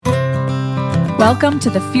Welcome to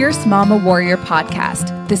the Fierce Mama Warrior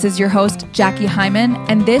podcast. This is your host, Jackie Hyman,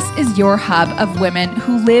 and this is your hub of women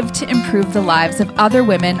who live to improve the lives of other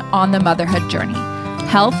women on the motherhood journey.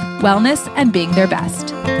 Health, wellness, and being their best.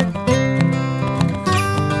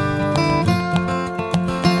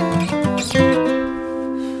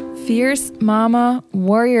 Fierce Mama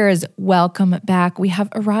Warriors, welcome back. We have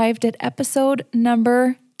arrived at episode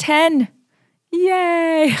number 10.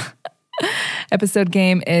 Yay! Episode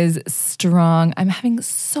game is strong. I'm having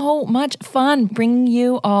so much fun bringing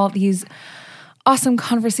you all these awesome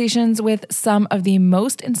conversations with some of the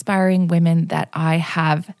most inspiring women that I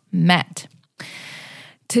have met.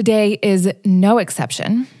 Today is no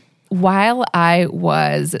exception. While I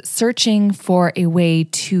was searching for a way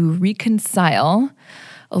to reconcile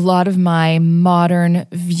a lot of my modern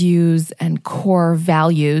views and core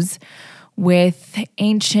values with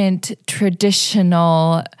ancient,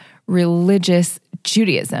 traditional, religious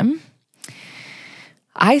Judaism,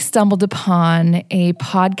 I stumbled upon a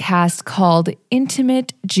podcast called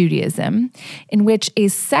Intimate Judaism, in which a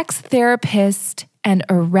sex therapist and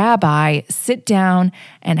a rabbi sit down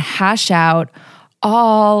and hash out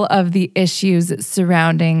all of the issues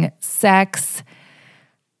surrounding sex,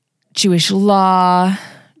 Jewish law,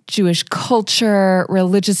 Jewish culture,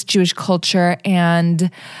 religious Jewish culture, and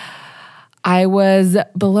I was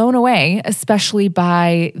blown away, especially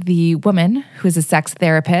by the woman who is a sex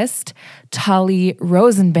therapist, Talli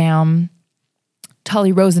Rosenbaum,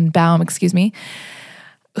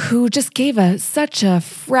 who just gave such a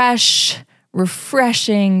fresh,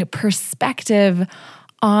 refreshing perspective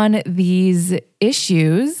on these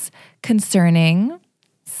issues concerning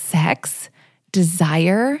sex,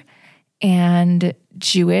 desire, and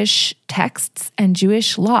Jewish texts and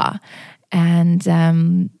Jewish law.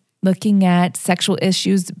 And looking at sexual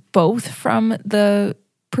issues both from the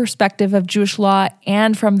perspective of Jewish law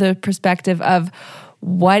and from the perspective of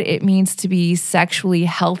what it means to be sexually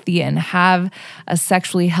healthy and have a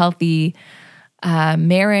sexually healthy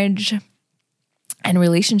marriage and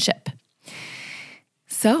relationship.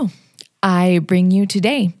 So I bring you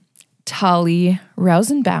today Talli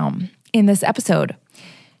Rosenbaum. In this episode,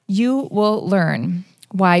 you will learn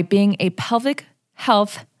why being a pelvic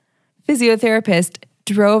health physiotherapist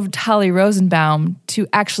drove Talli Rosenbaum to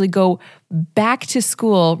actually go back to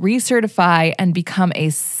school, recertify, and become a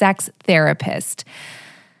sex therapist.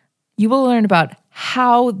 You will learn about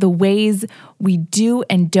how the ways we do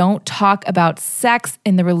and don't talk about sex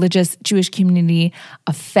in the religious Jewish community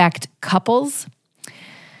affect couples.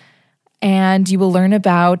 And you will learn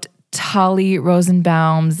about Talli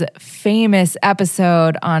Rosenbaum's famous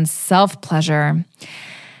episode on self-pleasure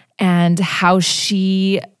and how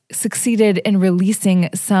she succeeded in releasing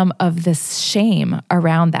some of the shame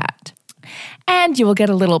around that. And you will get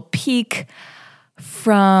a little peek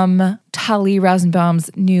from Talli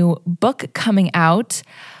Rosenbaum's new book coming out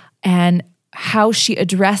and how she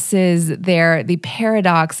addresses the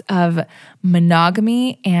paradox of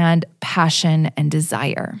monogamy and passion and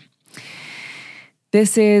desire.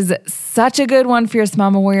 This is such a good one, Fierce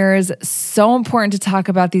Mama Warriors. So important to talk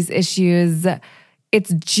about these issues.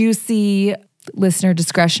 It's juicy. Listener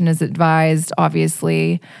discretion is advised,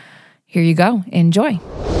 obviously. Here you go. Enjoy.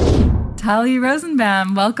 Talli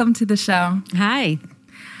Rosenbaum, welcome to the show. Hi.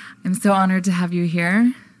 I'm so honored to have you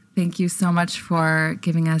here. Thank you so much for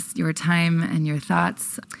giving us your time and your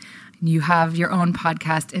thoughts. You have your own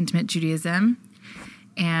podcast, Intimate Judaism.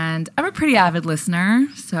 And I'm a pretty avid listener,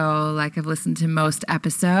 so I've listened to most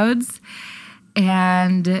episodes.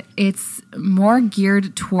 And it's more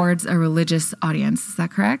geared towards a religious audience. Is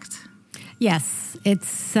that correct? Yes,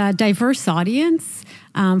 it's a diverse audience.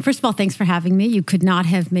 First of all, thanks for having me. You could not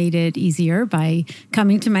have made it easier by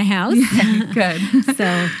coming to my house. Yeah, good.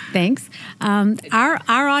 So thanks. Our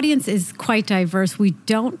audience is quite diverse. We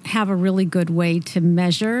don't have a really good way to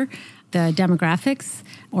measure the demographics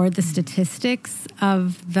or the statistics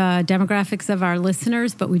of the demographics of our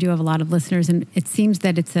listeners, but we do have a lot of listeners, and it seems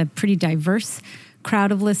that it's a pretty diverse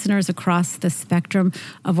crowd of listeners across the spectrum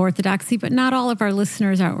of Orthodoxy, but not all of our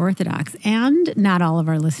listeners are Orthodox, and not all of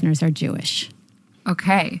our listeners are Jewish.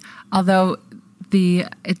 Okay. Although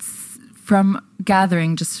it's from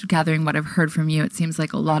gathering what I've heard from you, it seems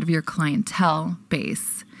like a lot of your clientele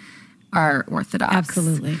base are Orthodox.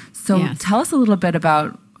 Absolutely. So yes. Tell us a little bit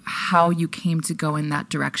about how you came to go in that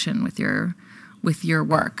direction with your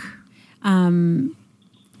work. When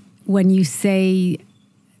you say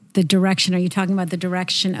the direction, are you talking about the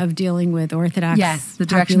direction of dealing with Orthodox populations? Yes, the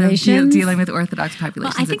direction of dealing with Orthodox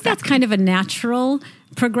populations. Well, I think that's kind of a natural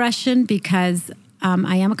progression because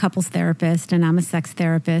I am a couples therapist and I'm a sex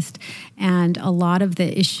therapist. And a lot of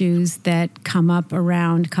the issues that come up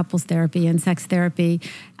around couples therapy and sex therapy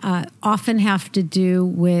often have to do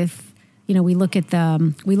with, we look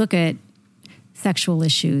at sexual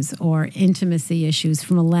issues or intimacy issues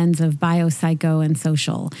from a lens of biopsycho and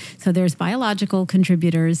social. So there's biological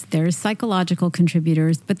contributors, there's psychological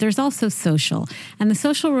contributors, but there's also social. And the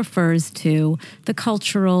social refers to the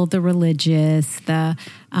cultural, the religious, the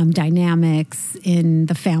dynamics in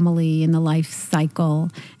the family, in the life cycle.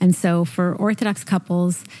 And so for Orthodox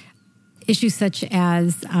couples, issues such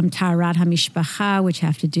as Taharat HaMishpacha, which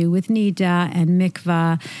have to do with Nida and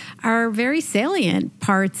Mikvah, are very salient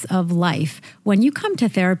parts of life. When you come to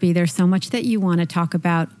therapy, there's so much that you want to talk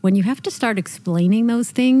about. When you have to start explaining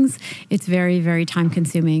those things, it's very, very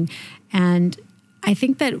time-consuming. And I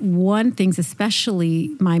think that one thing,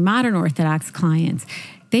 especially my modern Orthodox clients,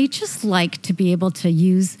 they just like to be able to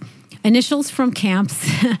use initials from camps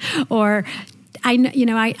or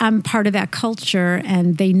I'm part of that culture,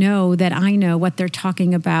 and they know that I know what they're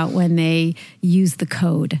talking about when they use the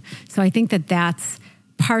code. So I think that that's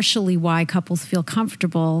partially why couples feel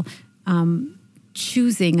comfortable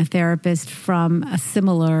choosing a therapist from a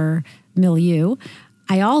similar milieu.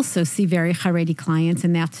 I also see very Haredi clients,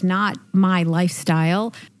 and that's not my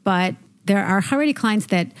lifestyle, but there are Haredi clients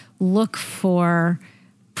that look for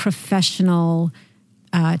professional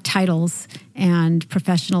titles and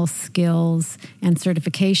professional skills and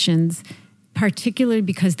certifications, particularly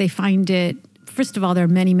because they find it, first of all, there are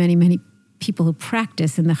many, many, many people who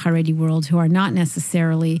practice in the Haredi world who are not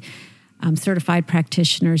necessarily certified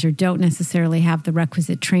practitioners or don't necessarily have the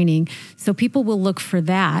requisite training. So people will look for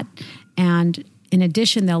that. And in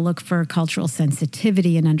addition, they'll look for cultural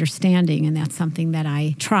sensitivity and understanding. And that's something that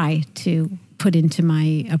I try to put into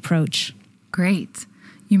my approach. Great.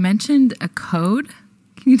 You mentioned a code.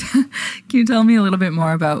 Can you tell me a little bit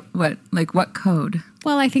more about what code?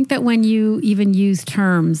 Well, I think that when you even use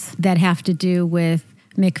terms that have to do with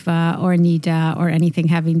mikvah or nida or anything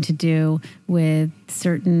having to do with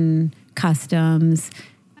certain customs,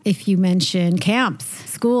 if you mention camps,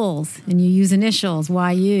 schools, and you use initials,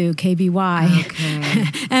 YU, KBY, okay.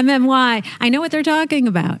 MMY, I know what they're talking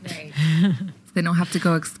about. Right. They don't have to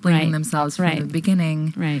go explaining themselves from the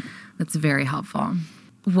beginning. Right. That's very helpful.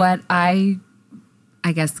 What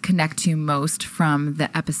I guess, connect to most from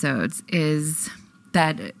the episodes is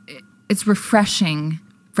that it's refreshing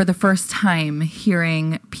for the first time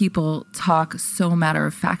hearing people talk so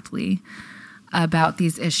matter-of-factly about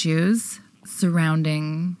these issues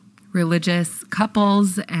surrounding religious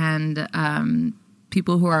couples and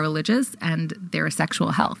people who are religious and their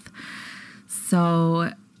sexual health.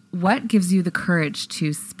 So what gives you the courage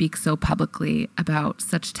to speak so publicly about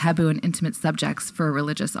such taboo and intimate subjects for a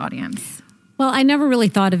religious audience? Well, I never really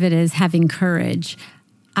thought of it as having courage.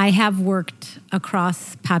 I have worked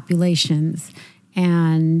across populations,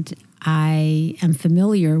 and I am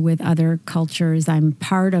familiar with other cultures. I'm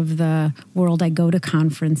part of the world. I go to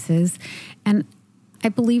conferences, and I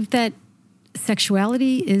believe that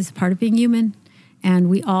sexuality is part of being human,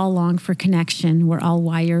 and we all long for connection. We're all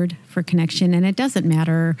wired for connection, and it doesn't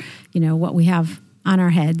matter, what we have on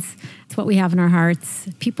our heads. It's what we have in our hearts.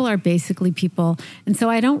 People are basically people. And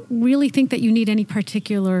so I don't really think that you need any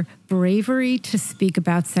particular bravery to speak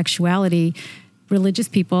about sexuality. Religious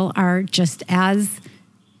people are just as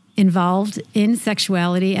involved in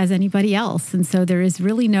sexuality as anybody else. And so there is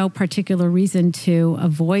really no particular reason to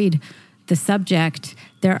avoid the subject.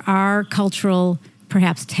 There are cultural,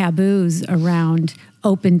 perhaps taboos around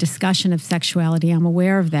open discussion of sexuality. I'm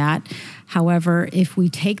aware of that. However, if we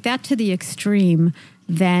take that to the extreme,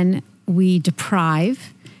 then we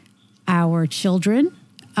deprive our children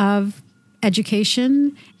of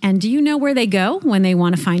education. And do you know where they go when they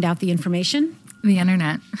want to find out the information? The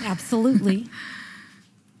internet. Absolutely.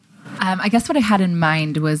 I guess what I had in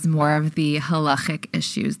mind was more of the halachic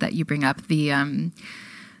issues that you bring up, the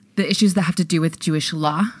issues that have to do with Jewish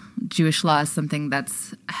law. Jewish law is something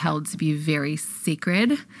that's held to be very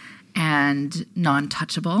sacred and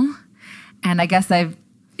non-touchable. And I guess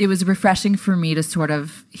it was refreshing for me to sort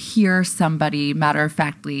of hear somebody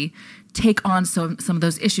matter-of-factly take on some of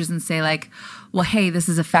those issues and say like, well, hey, this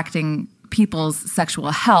is affecting people's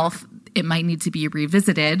sexual health. It might need to be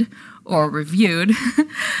revisited or reviewed.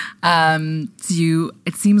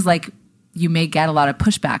 It seems like you may get a lot of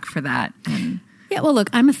pushback for that. Yeah, well, look,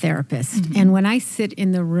 I'm a therapist. Mm-hmm. And when I sit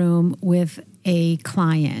in the room with a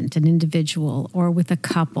client, an individual, or with a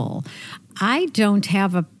couple, I don't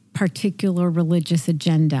have a particular religious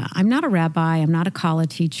agenda. I'm not a rabbi. I'm not a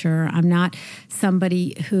college teacher. I'm not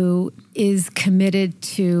somebody who is committed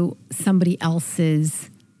to somebody else's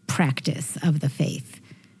practice of the faith.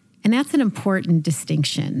 And that's an important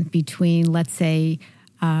distinction between, let's say,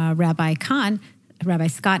 Rabbi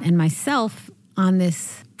Scott and myself on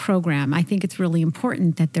this program. I think it's really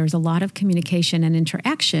important that there's a lot of communication and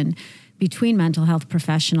interaction between mental health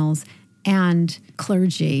professionals and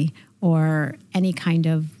clergy or any kind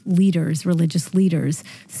of leaders, religious leaders,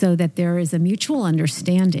 so that there is a mutual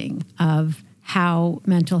understanding of how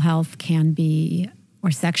mental health can be,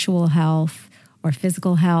 or sexual health, or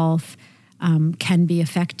physical health can be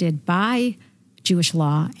affected by Jewish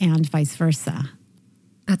law and vice versa.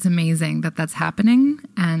 That's amazing that that's happening,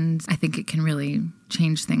 and I think it can really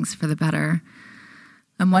change things for the better.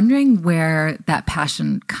 I'm wondering where that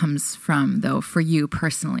passion comes from, though, for you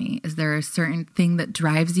personally. Is there a certain thing that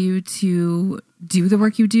drives you to do the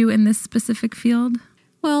work you do in this specific field?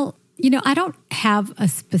 Well, I don't have a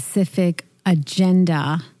specific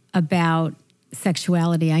agenda about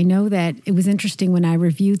sexuality. I know that it was interesting when I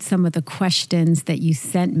reviewed some of the questions that you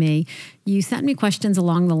sent me. You sent me questions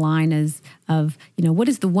along the line of, what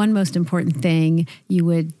is the one most important thing you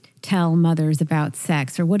would tell mothers about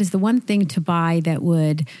sex? Or what is the one thing to buy that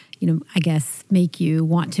would, make you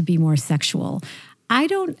want to be more sexual? I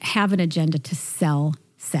don't have an agenda to sell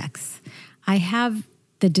sex. I have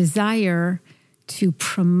the desire to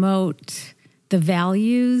promote the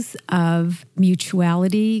values of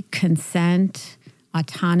mutuality, consent,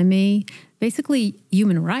 autonomy, basically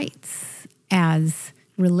human rights as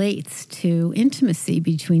relates to intimacy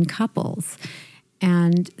between couples.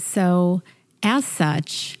 And so, as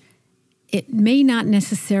such, it may not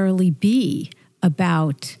necessarily be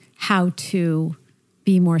about how to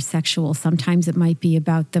be more sexual. Sometimes it might be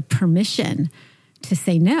about the permission to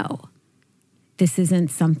say no. This isn't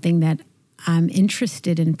something that I'm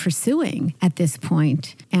interested in pursuing at this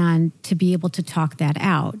point, and to be able to talk that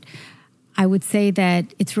out. I would say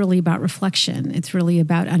that it's really about reflection. It's really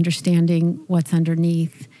about understanding what's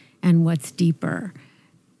underneath and what's deeper.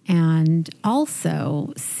 And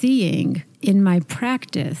also seeing in my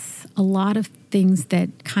practice a lot of things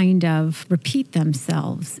that kind of repeat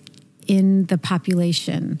themselves in the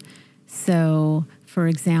population. So, for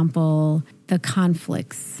example, the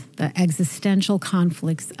conflicts, the existential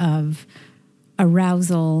conflicts of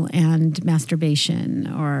arousal and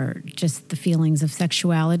masturbation, or just the feelings of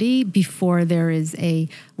sexuality before there is a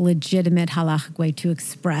legitimate halachic way to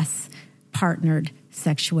express partnered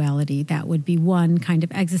sexuality. That would be one kind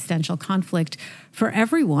of existential conflict for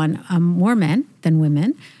everyone, more men than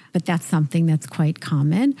women, but that's something that's quite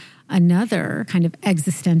common. Another kind of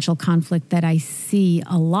existential conflict that I see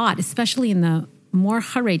a lot, especially in the more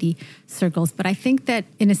Haredi circles, but I think that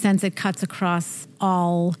in a sense it cuts across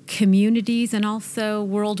all communities and also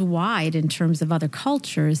worldwide in terms of other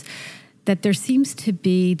cultures, that there seems to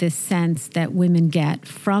be this sense that women get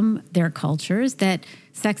from their cultures that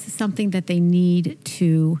sex is something that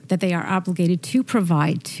they are obligated to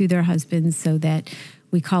provide to their husbands, so that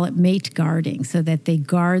we call it mate guarding, so that they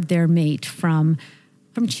guard their mate from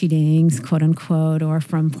cheatings, quote unquote, or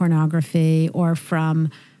from pornography, or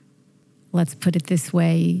from, let's put it this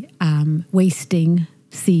way, wasting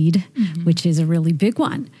seed, which is a really big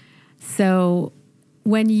one. So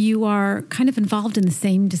when you are kind of involved in the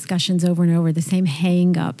same discussions over and over, the same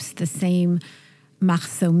hang-ups, the same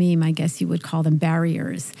machsomim, I guess you would call them,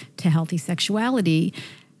 barriers to healthy sexuality,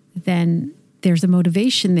 then there's a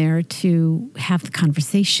motivation there to have the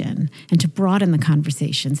conversation and to broaden the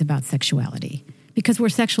conversations about sexuality. Because we're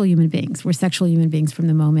sexual human beings. We're sexual human beings from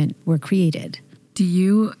the moment we're created. Do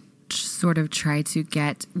you sort of try to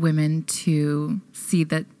get women to see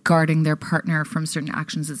that guarding their partner from certain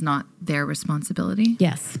actions is not their responsibility?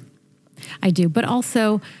 Yes, I do. But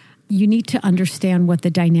also, you need to understand what the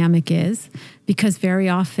dynamic is, because very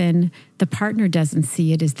often the partner doesn't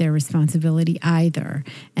see it as their responsibility either.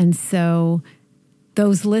 And so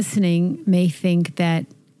those listening may think that,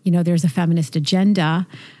 there's a feminist agenda,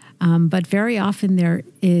 but very often there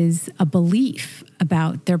is a belief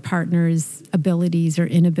about their partner's abilities or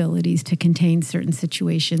inabilities to contain certain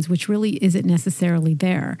situations, which really isn't necessarily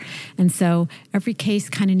there. And so every case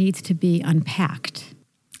kind of needs to be unpacked.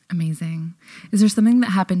 Amazing. Is there something that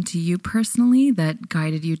happened to you personally that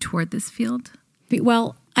guided you toward this field?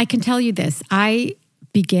 Well, I can tell you this. I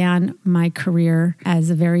began my career as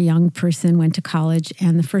a very young person, went to college,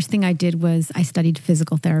 and the first thing I did was I studied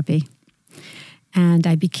physical therapy. And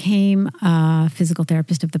I became a physical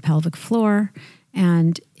therapist of the pelvic floor.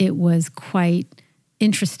 And it was quite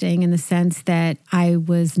interesting in the sense that I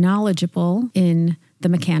was knowledgeable in the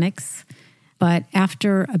mechanics. But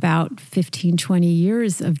after about 15, 20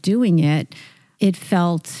 years of doing it, it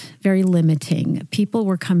felt very limiting. People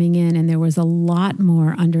were coming in and there was a lot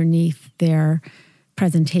more underneath their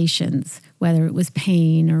presentations, whether it was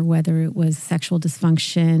pain or whether it was sexual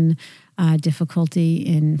dysfunction, difficulty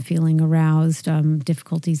in feeling aroused,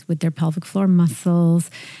 difficulties with their pelvic floor muscles.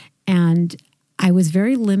 And I was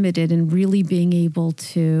very limited in really being able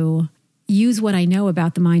to use what I know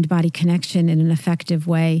about the mind-body connection in an effective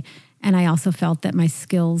way. And I also felt that my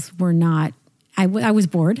skills were not, I was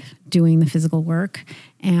bored doing the physical work,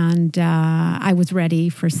 and I was ready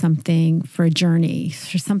for something, for a journey,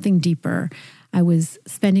 for something deeper. I was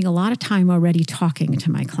spending a lot of time already talking to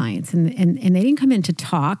my clients, and they didn't come in to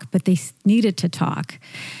talk, but they needed to talk.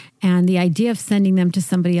 And the idea of sending them to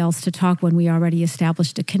somebody else to talk when we already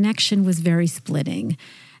established a connection was very splitting.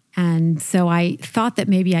 And so I thought that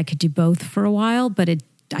maybe I could do both for a while, but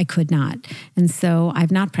I could not. And so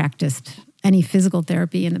I've not practiced any physical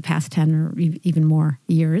therapy in the past 10 or even more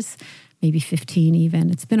years, maybe 15 even.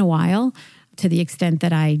 It's been a while, to the extent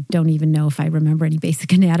that I don't even know if I remember any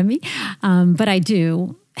basic anatomy. But I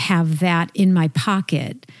do have that in my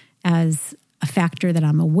pocket as a factor that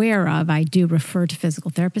I'm aware of. I do refer to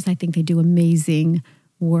physical therapists. I think they do amazing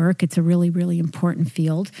work. It's a really, really important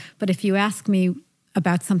field. But if you ask me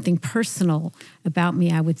about something personal about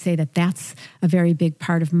me, I would say that that's a very big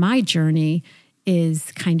part of my journey,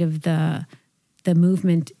 is kind of the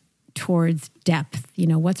movement towards depth. You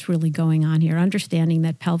know, what's really going on here? Understanding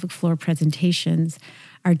that pelvic floor presentations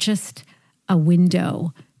are just a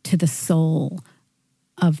window to the soul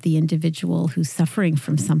of the individual who's suffering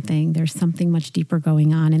from something. There's something much deeper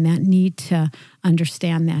going on, and that need to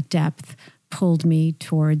understand that depth pulled me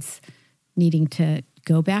towards needing to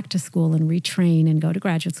go back to school and retrain and go to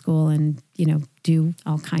graduate school and, you know, do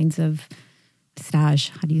all kinds of stage.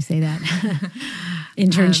 How do you say that?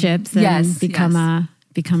 Internships and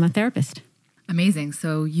become a therapist. Amazing.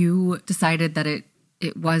 So you decided that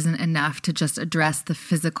it wasn't enough to just address the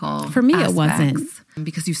physical For me, aspects, it wasn't.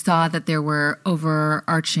 because you saw that there were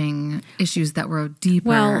overarching issues that were deeper.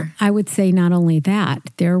 Well, I would say not only that,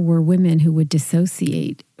 there were women who would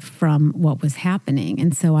dissociate from what was happening.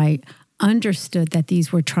 And so I understood that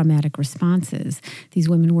these were traumatic responses. These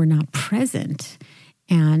women were not present.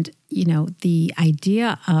 And, you know, the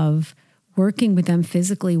idea of working with them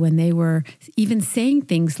physically when they were even saying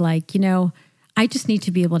things like, you know, I just need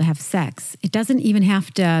to be able to have sex. It doesn't even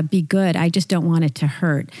have to be good. I just don't want it to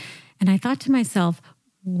hurt. And I thought to myself,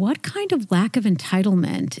 what kind of lack of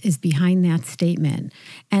entitlement is behind that statement?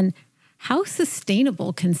 And how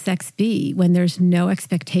sustainable can sex be when there's no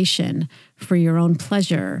expectation for your own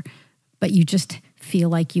pleasure, but you just feel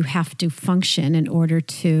like you have to function in order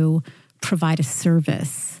to provide a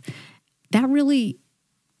service? That really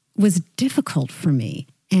was difficult for me.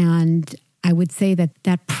 And I would say that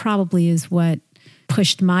that probably is what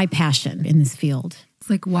pushed my passion in this field. It's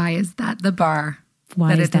like, why is that the bar? Why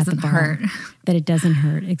that is it that doesn't the bar? hurt? That it doesn't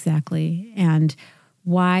hurt, exactly. And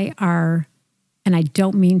and I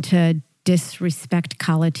don't mean to disrespect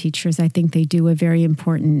Kala teachers. I think they do a very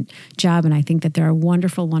important job, and I think that there are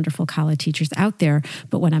wonderful, wonderful Kala teachers out there.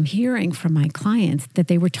 But what I'm hearing from my clients, that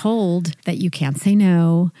they were told that you can't say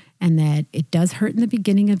no, and that it does hurt in the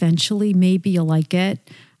beginning. Eventually, maybe you'll like it,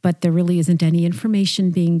 but there really isn't any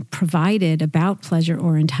information being provided about pleasure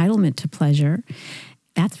or entitlement to pleasure.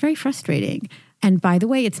 That's very frustrating. And by the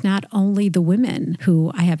way, it's not only the women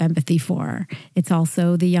who I have empathy for. It's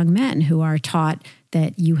also the young men who are taught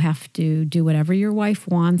that you have to do whatever your wife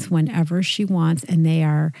wants whenever she wants, and they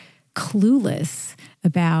are clueless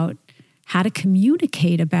about how to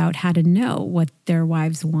communicate, about how to know what their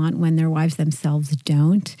wives want when their wives themselves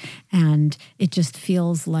don't. And it just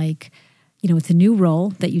feels like, you know, it's a new role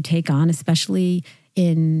that you take on, especially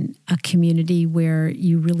in a community where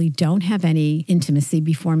you really don't have any intimacy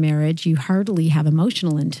before marriage. You hardly have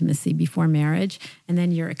emotional intimacy before marriage. And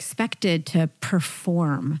then you're expected to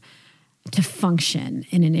perform, to function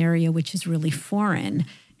in an area which is really foreign.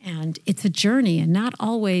 And it's a journey, and not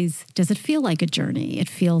always does it feel like a journey. It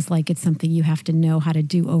feels like it's something you have to know how to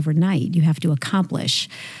do overnight. You have to accomplish.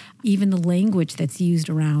 Even the language that's used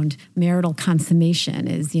around marital consummation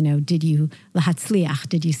is, you know, did you lahatzliach,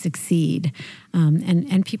 did you succeed?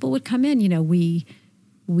 And people would come in, you know, we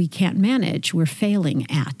can't manage, we're failing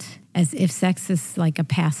at, as if sex is like a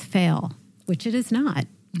pass-fail, which it is not.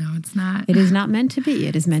 No, it's not. It is not meant to be.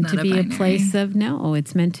 It is meant to be a binary. place of, no,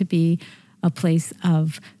 it's meant to be a place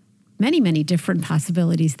of many, many different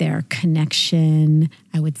possibilities there. Connection,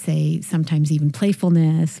 I would say sometimes even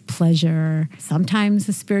playfulness, pleasure, sometimes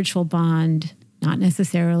a spiritual bond, not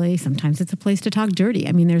necessarily. Sometimes it's a place to talk dirty.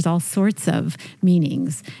 I mean, there's all sorts of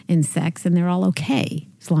meanings in sex, and they're all okay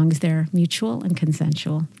as long as they're mutual and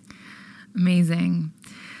consensual. Amazing.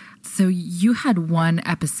 So you had one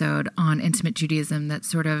episode on intimate Judaism that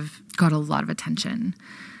sort of got a lot of attention.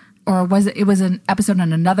 Or was it was an episode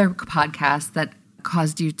on another podcast that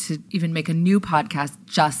caused you to even make a new podcast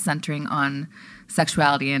just centering on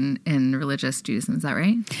sexuality in religious Judaism. Is that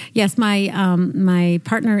right? Yes. My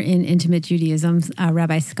partner in intimate Judaism,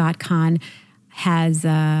 Rabbi Scott Kahn, has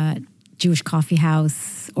a Jewish coffee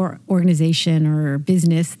house or organization or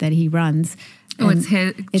business that he runs. Oh, it's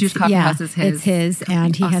his. Jewish Coffee House is his. It's his,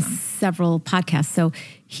 and he has several podcasts. So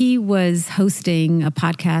he was hosting a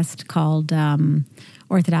podcast called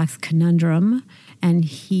Orthodox Conundrum, and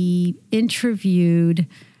he interviewed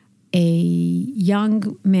a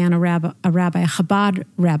young man, a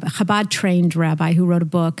Chabad-trained rabbi who wrote a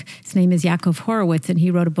book. His name is Yaakov Horowitz, and he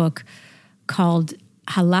wrote a book called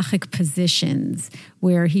Halachic Positions,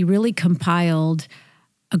 where he really compiled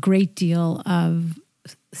a great deal of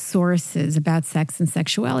sources about sex and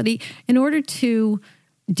sexuality in order to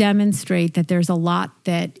demonstrate that there's a lot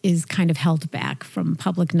that is kind of held back from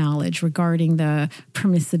public knowledge regarding the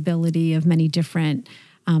permissibility of many different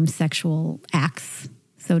sexual acts,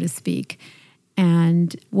 so to speak.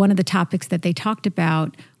 And one of the topics that they talked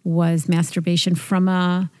about was masturbation from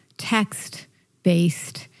a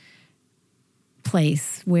text-based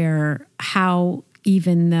place, where how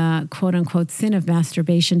even the quote-unquote sin of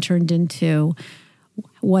masturbation turned into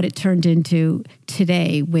what it turned into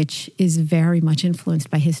today, which is very much influenced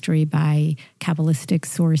by history, by Kabbalistic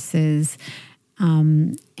sources.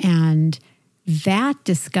 And that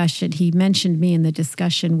discussion, he mentioned me in the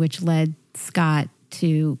discussion, which led Scott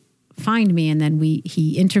to find me. And then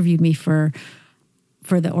he interviewed me for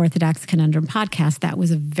the Orthodox Conundrum podcast. That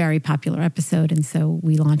was a very popular episode. And so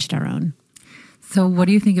we launched our own. So what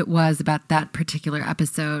do you think it was about that particular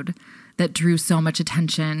episode that drew so much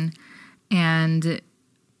attention? And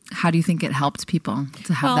how do you think it helped people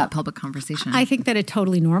to have that public conversation? I think that it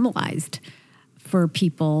totally normalized for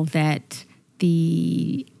people that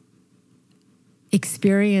the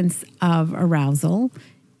experience of arousal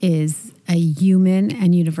is a human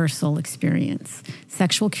and universal experience.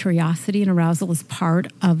 Sexual curiosity and arousal is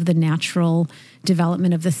part of the natural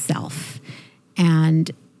development of the self.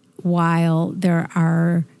 And while there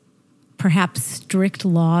are perhaps strict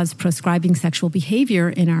laws prescribing sexual behavior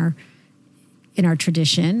in our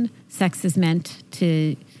tradition, sex is meant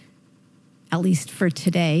to, at least for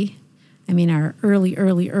today, I mean, our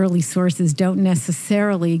early sources don't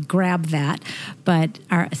necessarily grab that, but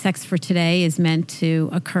our sex for today is meant to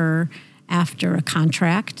occur after a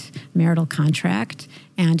contract, marital contract,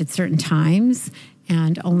 and at certain times,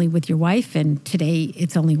 and only with your wife, and today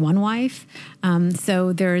it's only one wife.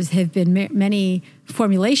 So have been many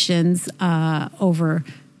formulations over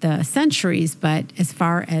the centuries, but as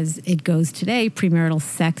far as it goes today, premarital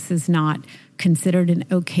sex is not considered an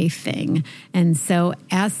okay thing. And so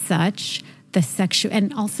as such,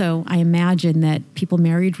 and also I imagine that people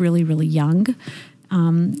married really, really young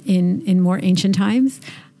in more ancient times,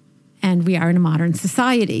 and we are in a modern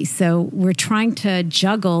society. So we're trying to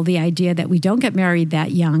juggle the idea that we don't get married that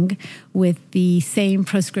young with the same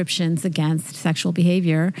prescriptions against sexual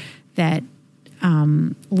behavior that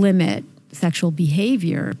limit sexual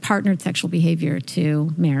behavior, partnered sexual behavior,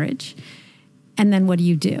 to marriage. And then what do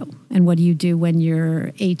you do? And what do you do when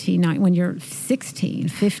you're 18, when you're 16,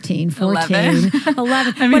 15, 14, 11,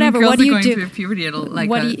 I mean, whatever? What do you do? Through puberty at 10,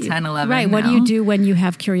 11. Right. Now. What do you do when you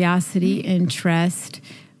have curiosity, interest?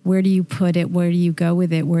 Where do you put it? Where do you go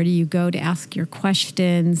with it? Where do you go to ask your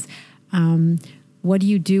questions? What do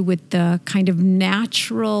you do with the kind of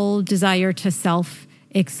natural desire to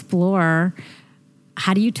self-explore?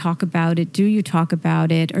 How do you talk about it? Do you talk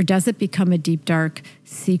about it? Or does it become a deep, dark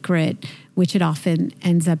secret, which it often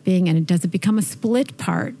ends up being? And does it become a split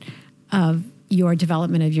part of your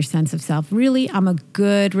development of your sense of self? Really, I'm a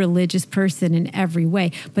good religious person in every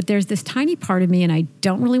way, but there's this tiny part of me and I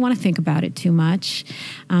don't really want to think about it too much.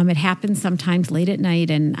 It happens sometimes late at night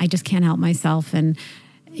and I just can't help myself. And,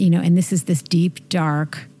 and this is this deep,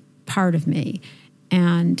 dark part of me.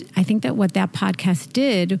 And I think that what that podcast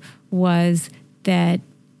did was that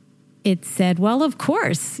it said, well, of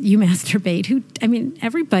course you masturbate.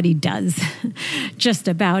 Everybody does just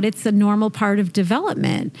about. It's a normal part of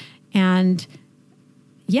development. And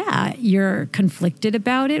yeah, you're conflicted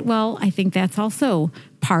about it. Well, I think that's also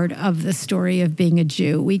part of the story of being a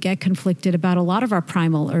Jew. We get conflicted about a lot of our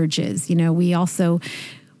primal urges. We also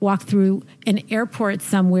walk through an airport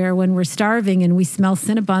somewhere when we're starving and we smell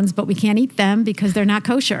Cinnabons, but we can't eat them because they're not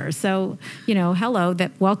kosher. So,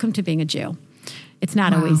 welcome to being a Jew. It's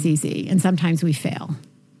not always easy, and sometimes we fail.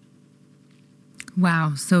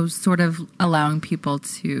 Wow. So sort of allowing people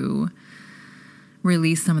to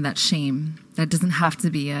release some of that shame. That doesn't have to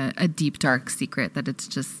be a deep, dark secret, that it's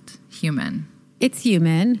just human. It's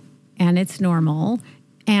human and it's normal.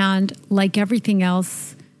 And like everything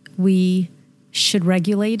else, we should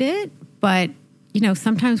regulate it. But,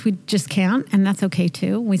 sometimes we just can't, and that's okay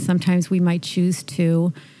too. Sometimes we might choose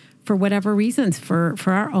to, for whatever reasons, for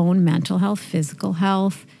our own mental health,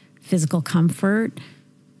 physical comfort,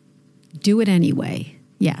 do it anyway.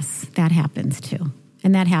 Yes, that happens too.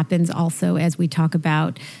 And that happens also as we talk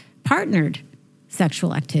about partnered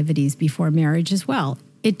sexual activities before marriage as well.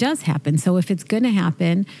 It does happen. So if it's going to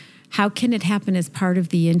happen, how can it happen as part of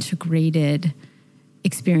the integrated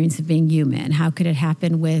experience of being human? How could it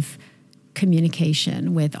happen with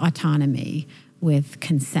communication, with autonomy, with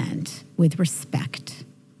consent, with respect?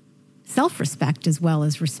 Self-respect as well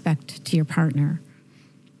as respect to your partner.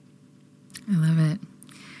 I love it.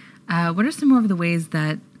 What are some more of the ways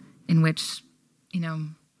in which,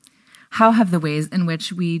 how have the ways in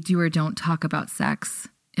which we do or don't talk about sex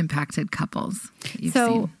impacted couples that you've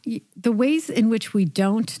seen? The ways in which we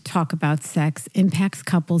don't talk about sex impacts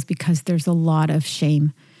couples because there's a lot of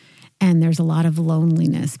shame and there's a lot of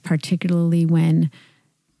loneliness, particularly when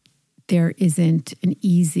there isn't an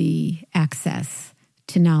easy access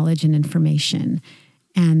to knowledge and information.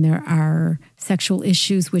 And there are sexual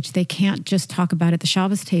issues which they can't just talk about at the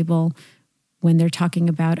Shabbos table when they're talking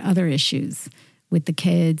about other issues with the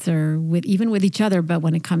kids or even with each other. But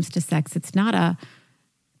when it comes to sex, it's not a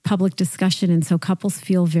public discussion. And so couples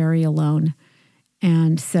feel very alone.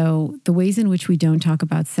 And so the ways in which we don't talk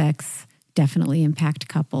about sex definitely impact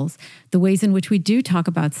couples. The ways in which we do talk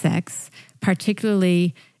about sex,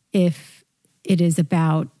 particularly if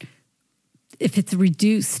it's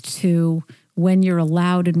reduced to when you're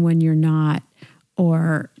allowed and when you're not,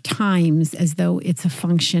 or times as though it's a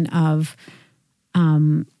function of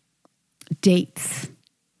dates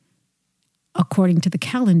according to the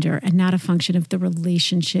calendar and not a function of the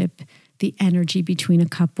relationship, the energy between a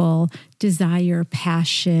couple, desire,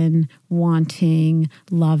 passion, wanting,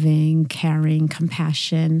 loving, caring,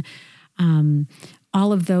 compassion,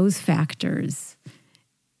 all of those factors.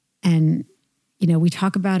 And we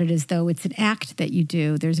talk about it as though it's an act that you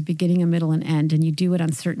do. There's a beginning, a middle, and end, and you do it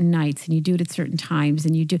on certain nights, and you do it at certain times,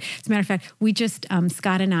 and you do. As a matter of fact, we just,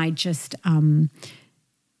 Scott and I just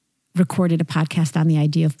recorded a podcast on the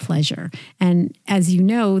idea of pleasure. And as you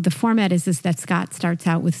know, the format is that Scott starts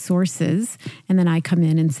out with sources, and then I come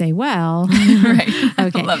in and say, well. Right.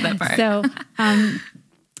 Okay. I love that part. So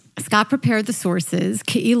Scott prepared the sources,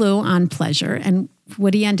 Ke'ilu, on pleasure, and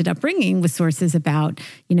what he ended up bringing was sources about,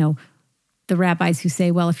 the rabbis who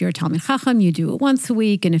say, well, if you're a Talmid Chacham, you do it once a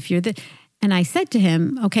week. And if you're and I said to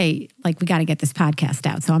him, okay, we got to get this podcast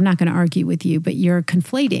out. So I'm not going to argue with you, but you're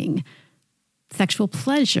conflating sexual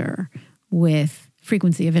pleasure with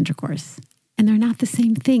frequency of intercourse. And they're not the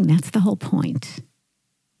same thing. That's the whole point.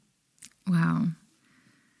 Wow.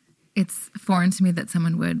 It's foreign to me that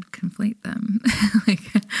someone would conflate them.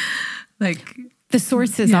 like the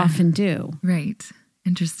sources often do. Right.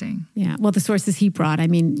 Interesting. Yeah. Well, the sources he brought,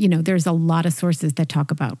 there's a lot of sources that talk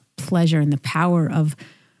about pleasure and the power of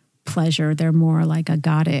pleasure. They're more like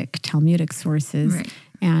agadic, Talmudic sources. Right.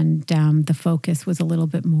 And the focus was a little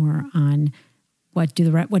bit more on what do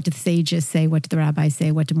the sages say? What do the rabbis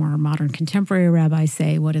say? What do more modern contemporary rabbis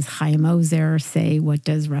say? What does Chaim Ozer say? What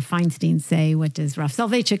does Rav Feinstein say? What does Rav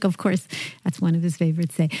Soloveitchik, of course, that's one of his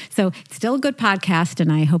favorites, say? So it's still a good podcast,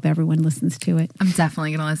 and I hope everyone listens to it. I'm definitely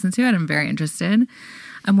going to listen to it. I'm very interested.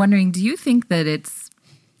 I'm wondering, do you think that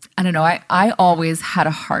I don't know, I always had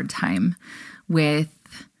a hard time with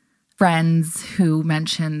friends who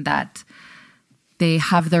mention that they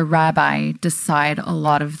have their rabbi decide a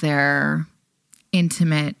lot of their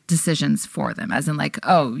intimate decisions for them, as in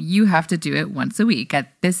oh, you have to do it once a week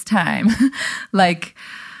at this time.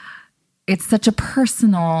 It's such a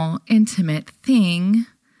personal, intimate thing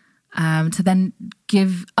to then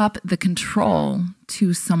give up the control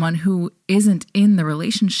to someone who isn't in the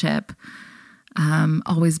relationship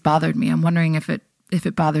always bothered me. I'm wondering if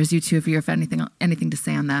it bothers you too, if you have anything to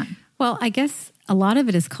say on that. Well, I guess a lot of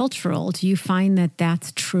it is cultural. Do you find that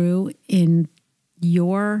that's true in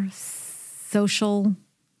your social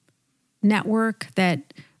network,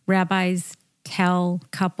 that rabbis tell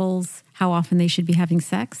couples how often they should be having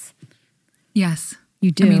sex? Yes.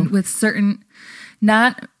 You do? I mean, with certain,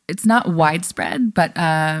 it's not widespread, but,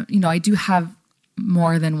 I do have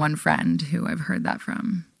more than one friend who I've heard that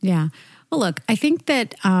from. Yeah. Well, look, I think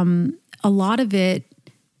that a lot of it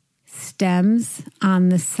stems on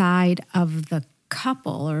the side of the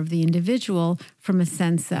couple or of the individual from a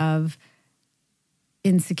sense of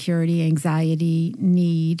insecurity, anxiety,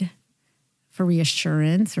 need for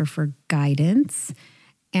reassurance or for guidance.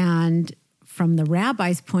 And from the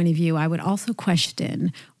rabbi's point of view, I would also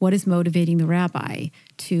question what is motivating the rabbi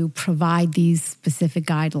to provide these specific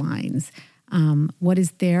guidelines. What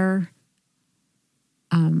is their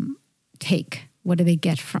take? What do they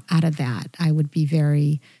get out of that? I would be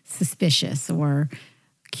very suspicious or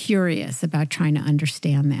curious about trying to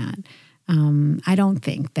understand that. I don't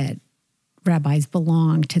think that rabbis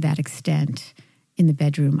belong to that extent in the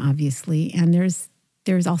bedroom, obviously. And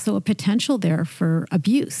there's also a potential there for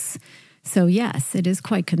abuse. So yes, it is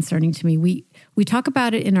quite concerning to me. We talk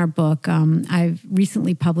about it in our book. I've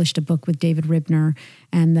recently published a book with David Ribner,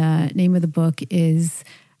 and the name of the book is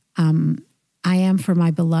I Am for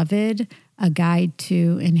My Beloved, a guide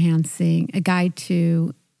to enhancing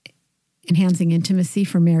intimacy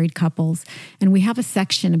for married couples. And we have a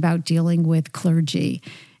section about dealing with clergy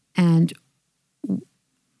and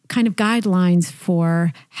kind of guidelines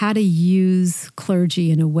for how to use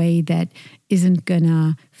clergy in a way that isn't going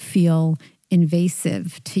to feel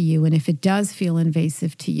invasive to you. And if it does feel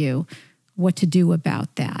invasive to you, what to do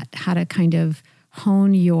about that, how to kind of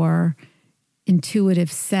hone your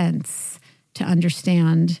intuitive sense to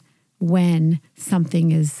understand when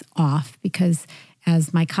something is off. Because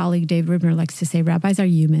as my colleague Dave Ribner likes to say, rabbis are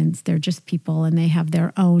humans. They're just people, and they have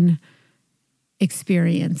their own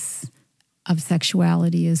experience of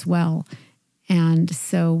sexuality as well. And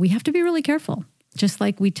so we have to be really careful, just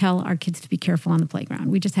like we tell our kids to be careful on the playground.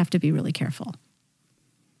 We just have to be really careful.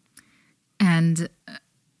 And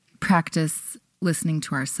practice listening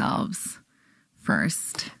to ourselves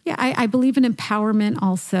first. Yeah, I believe in empowerment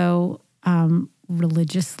also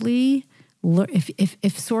religiously.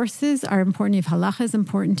 If sources are important, if halacha is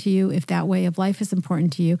important to you, if that way of life is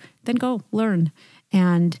important to you, then go learn.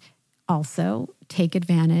 And also take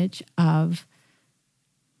advantage of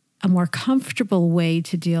a more comfortable way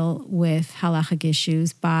to deal with halachic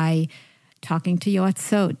issues by talking to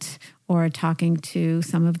yoatzot or talking to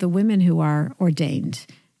some of the women who are ordained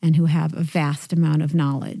and who have a vast amount of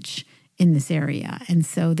knowledge in this area. And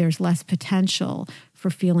so there's less potential for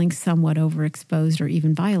feeling somewhat overexposed or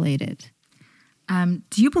even violated.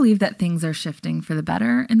 Do you believe that things are shifting for the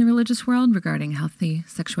better in the religious world regarding healthy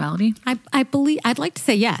sexuality? I'd like to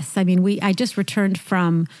say yes. I mean, I just returned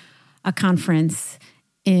from a conference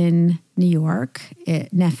in New York,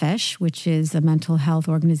 Nefesh, which is a mental health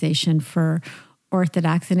organization for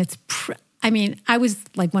Orthodox. And I was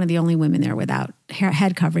like one of the only women there without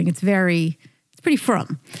head covering. It's pretty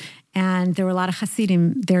frum. And there were a lot of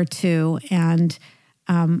Hasidim there too. And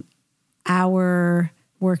our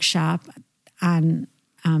workshop on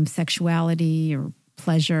sexuality or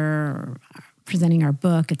pleasure or presenting our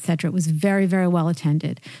book, et cetera. It was very, very well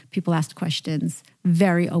attended. People asked questions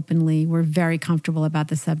very openly. We're very comfortable about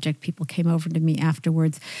the subject. People came over to me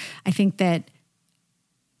afterwards. I think that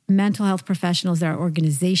mental health professionals, there are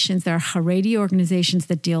organizations, there are Haredi organizations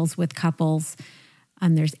that deals with couples.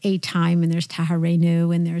 And there's A-Time and there's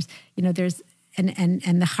Taharenu and there's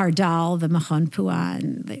and the Hardal, the Machon Pua,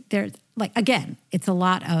 and there's again, it's a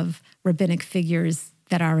lot of rabbinic figures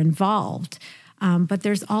that are involved. But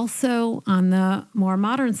there's also, on the more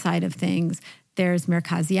modern side of things, there's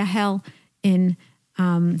Merkaz Yahel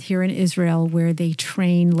here in Israel, where they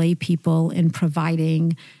train lay people in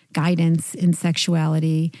providing guidance in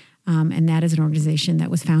sexuality. And that is an organization that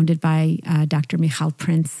was founded by Dr. Michal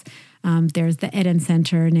Prince. There's the Eden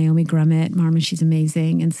Center, Naomi Grummett, Marma, she's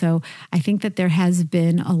amazing. And so I think that there has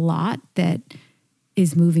been a lot that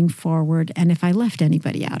is moving forward. And if I left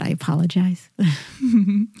anybody out, I apologize.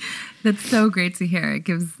 That's so great to hear. It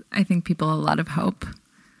gives, I think, people a lot of hope.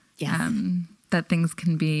 Yes. That things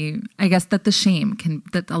can be, I guess that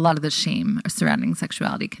that a lot of the shame surrounding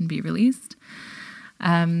sexuality can be released.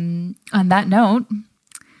 On that note,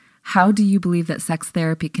 how do you believe that sex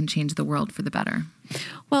therapy can change the world for the better?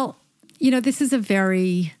 Well, this is a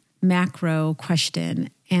very macro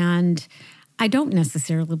question, and I don't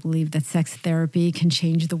necessarily believe that sex therapy can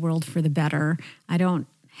change the world for the better. I don't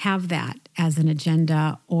have that as an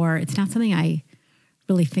agenda, or it's not something I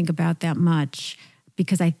really think about that much,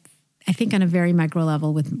 because I think on a very micro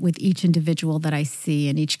level with each individual that I see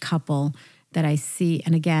and each couple that I see,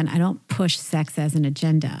 and again, I don't push sex as an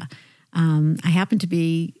agenda. I happen to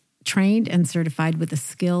be trained and certified with the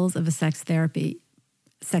skills of a sex therapist,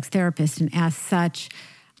 and as such,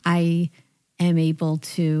 I am able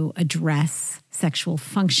to address sexual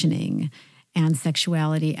functioning and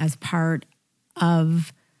sexuality as part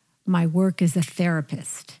of my work as a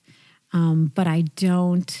therapist. But I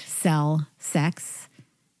don't sell sex.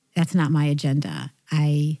 That's not my agenda.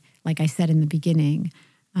 Like I said in the beginning,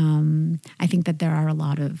 I think that there are a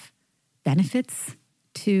lot of benefits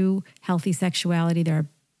to healthy sexuality. There are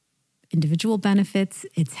individual benefits.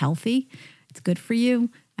 It's healthy. It's good for you.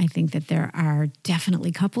 I think that there are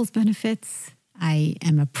definitely couples benefits. I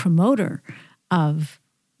am a promoter of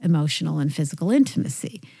emotional and physical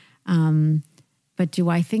intimacy. But do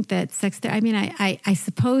I think that sex therapy, I mean, I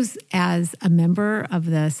suppose as a member of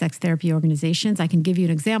the sex therapy organizations, I can give you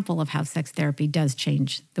an example of how sex therapy does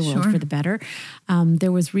change the world for the better.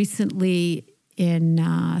 There was recently in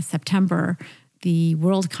September, the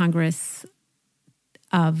World Congress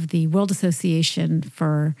of the World Association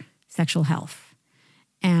for Sexual Health.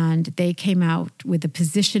 And they came out with a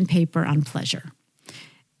position paper on pleasure,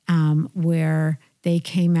 where they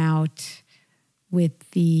came out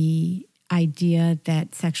with the idea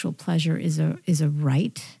that sexual pleasure is a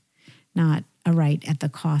right, not a right at the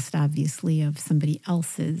cost, obviously, of somebody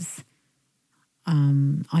else's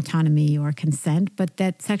autonomy or consent, but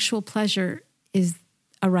that sexual pleasure is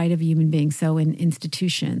a right of a human being. So in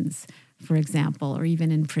institutions, for example, or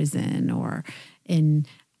even in prison or in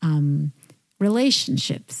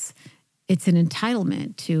relationships, it's an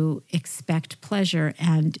entitlement to expect pleasure,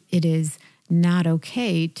 and it is not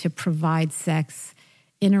okay to provide sex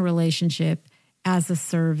in a relationship as a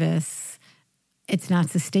service. It's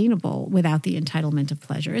not sustainable without the entitlement of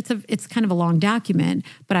pleasure. It's kind of a long document,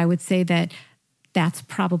 but I would say that that's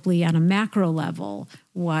probably on a macro level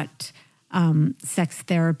what sex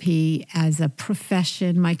therapy as a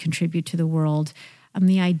profession might contribute to the world.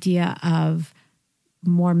 The idea of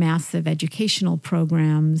more massive educational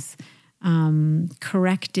programs,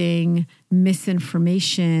 correcting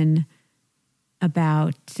misinformation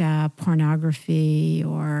about pornography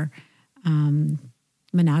or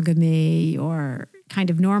monogamy, or kind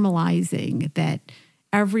of normalizing that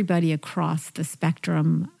everybody across the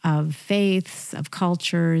spectrum of faiths, of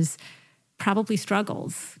cultures, probably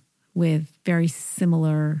struggles with very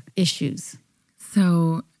similar issues.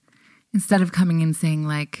 So instead of coming in saying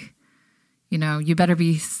like, you know, you better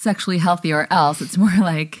be sexually healthy or else, it's more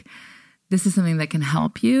like, this is something that can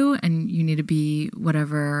help you and you need to be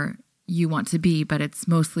whatever you want to be, but it's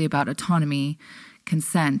mostly about autonomy,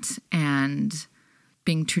 consent, and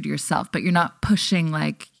being true to yourself. But you're not pushing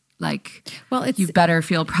like well, it's, you better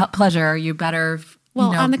feel pleasure, you better...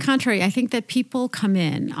 Well, on the contrary, I think that people come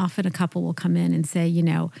in, often a couple will come in and say, you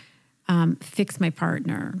know, fix my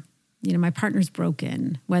partner. You know, my partner's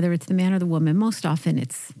broken, whether it's the man or the woman. Most often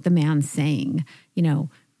it's the man saying, you know,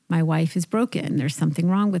 my wife is broken. There's something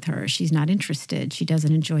wrong with her. She's not interested. She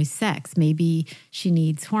doesn't enjoy sex. Maybe she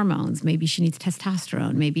needs hormones. Maybe she needs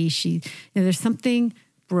testosterone. Maybe there's something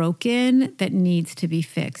broken that needs to be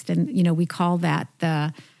fixed. And, you know, we call that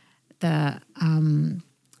the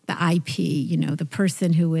IP, you know, the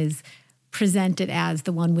person who is presented as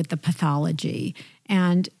the one with the pathology.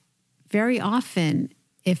 And very often,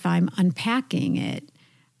 if I'm unpacking it,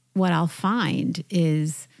 what I'll find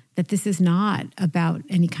is that this is not about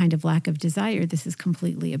any kind of lack of desire. This is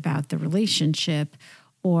completely about the relationship,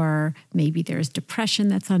 or maybe there's depression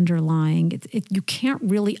that's underlying. You can't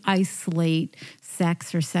really isolate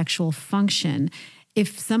sex or sexual function.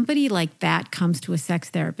 If somebody like that comes to a sex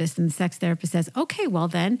therapist and the sex therapist says, okay, well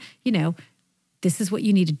then, you know, this is what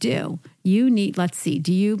you need to do. You need, let's see,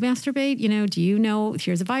 do you masturbate? You know, do you know,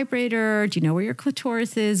 here's a vibrator. Do you know where your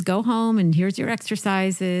clitoris is? Go home and here's your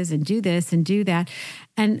exercises and do this and do that.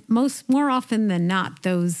 And more often than not,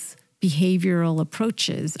 those behavioral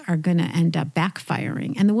approaches are going to end up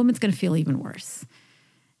backfiring, and the woman's going to feel even worse.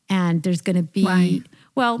 And there's going to be, why?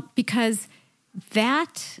 Well, because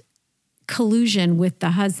that collusion with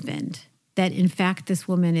the husband, that in fact this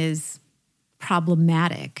woman is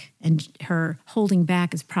problematic and her holding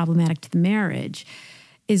back is problematic to the marriage,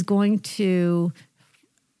 is going to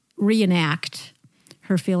reenact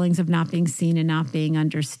her feelings of not being seen and not being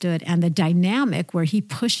understood. And the dynamic where he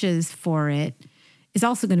pushes for it is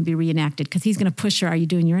also going to be reenacted, because he's going to push her, are you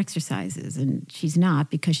doing your exercises? And she's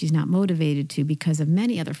not, because she's not motivated to, because of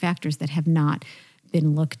many other factors that have not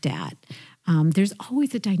been looked at. There's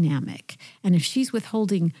always a dynamic. And if she's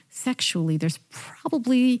withholding sexually, there's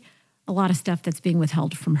probably a lot of stuff that's being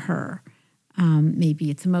withheld from her. Maybe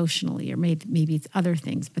it's emotionally, or maybe it's other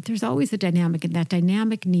things, but there's always a dynamic, and that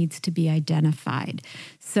dynamic needs to be identified.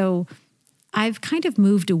 So I've kind of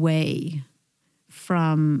moved away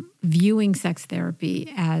from viewing sex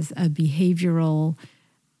therapy as a behavioral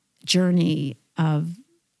journey of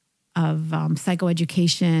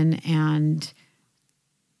psychoeducation and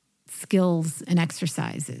skills and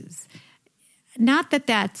exercises. Not that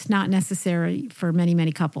that's not necessary for many,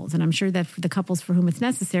 many couples. And I'm sure that for the couples for whom it's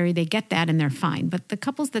necessary, they get that and they're fine. But the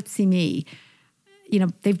couples that see me, you know,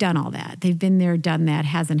 they've done all that. They've been there, done that,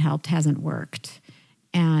 hasn't helped, hasn't worked.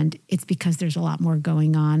 And it's because there's a lot more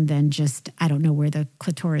going on than just, I don't know where the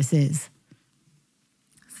clitoris is.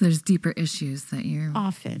 So there's deeper issues that you're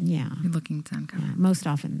often, you're looking to uncover. Yeah, most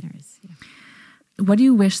often there is. Yeah. What do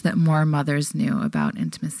you wish that more mothers knew about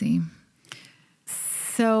intimacy?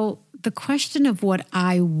 So the question of what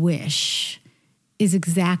I wish is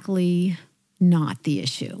exactly not the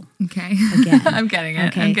issue. Okay. Again. I'm getting it.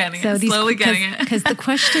 Okay. I'm getting it. Slowly getting it. Because the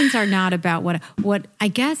questions are not about what I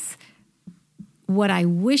guess what I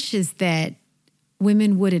wish is that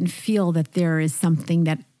women wouldn't feel that there is something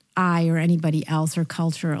that I or anybody else or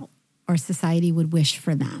culture or society would wish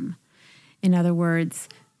for them. In other words,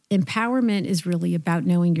 empowerment is really about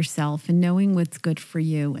knowing yourself and knowing what's good for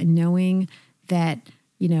you and knowing that,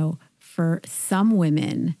 for some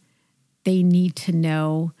women, they need to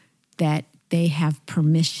know that they have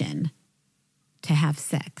permission to have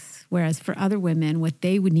sex. Whereas for other women, what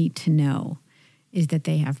they would need to know is that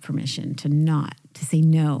they have permission to say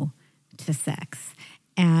no to sex.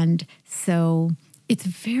 And so it's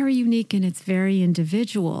very unique and it's very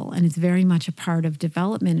individual and it's very much a part of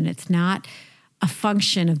development, and it's not a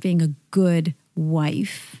function of being a good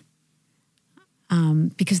wife,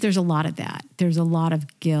 because there's a lot of that. There's a lot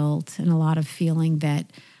of guilt and a lot of feeling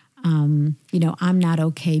that, I'm not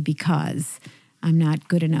okay because I'm not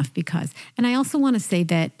good enough because. And I also want to say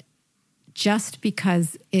that just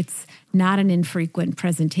because it's not an infrequent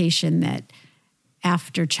presentation that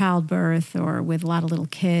after childbirth or with a lot of little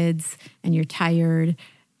kids and you're tired,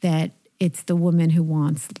 that it's the woman who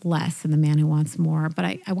wants less and the man who wants more. But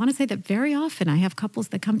I want to say that very often I have couples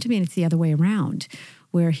that come to me and it's the other way around,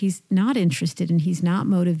 where he's not interested and he's not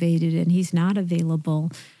motivated and he's not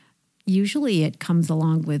available. Usually it comes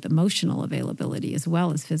along with emotional availability as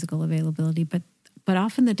well as physical availability, but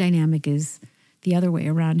often the dynamic is the other way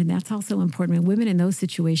around. And that's also important. When women in those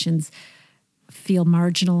situations feel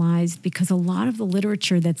marginalized, because a lot of the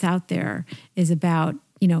literature that's out there is about,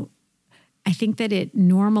 I think that it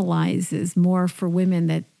normalizes more for women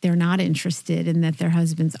that they're not interested and that their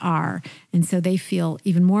husbands are. And so they feel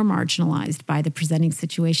even more marginalized by the presenting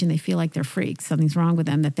situation. They feel like they're freaks. Something's wrong with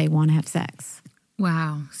them, that they want to have sex.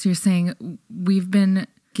 Wow. So you're saying we've been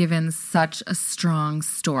given such a strong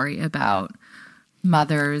story about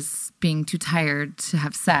mothers being too tired to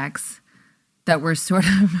have sex that we've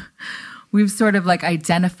sort of like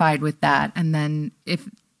identified with that. And then if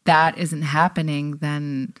that isn't happening,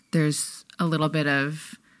 then there's a little bit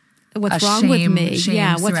of what's wrong with me?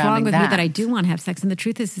 Yeah, what's wrong with me that I do want to have sex? And the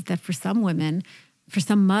truth is that for some women, for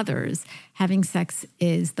some mothers, having sex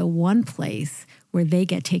is the one place where they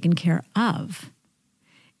get taken care of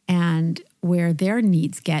and where their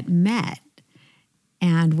needs get met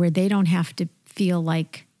and where they don't have to feel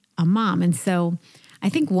like a mom. And so I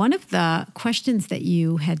think one of the questions that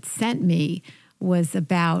you had sent me was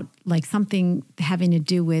about like something having to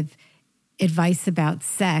do with advice about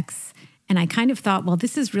sex. And I kind of thought, well,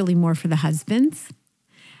 this is really more for the husbands.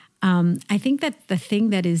 I think that the thing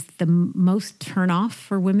that is the most turnoff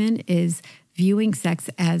for women is viewing sex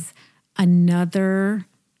as another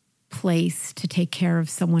place to take care of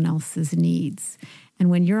someone else's needs. And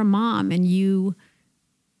when you're a mom and you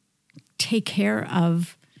take care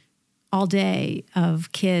of all day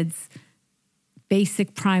of kids'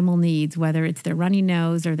 basic primal needs, whether it's their runny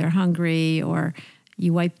nose or they're hungry or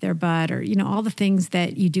you wipe their butt or, all the things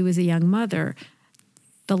that you do as a young mother,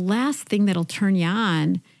 the last thing that'll turn you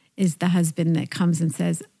on is the husband that comes and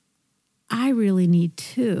says, I really need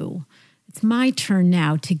to. It's my turn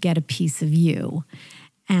now to get a piece of you.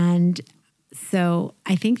 And so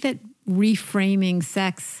I think that reframing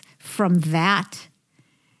sex from that,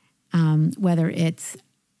 whether it's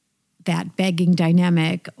that begging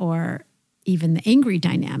dynamic or even the angry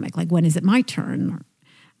dynamic, like when is it my turn?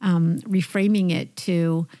 Reframing it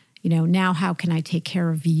to, now how can I take care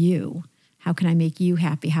of you? How can I make you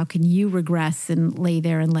happy? How can you regress and lay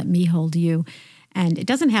there and let me hold you? And it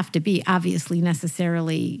doesn't have to be obviously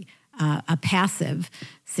necessarily a passive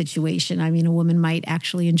situation. I mean, a woman might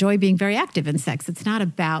actually enjoy being very active in sex. It's not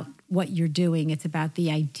about what you're doing. It's about the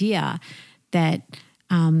idea that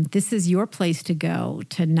this is your place to go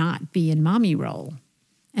to not be in mommy role.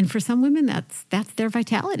 And for some women, that's their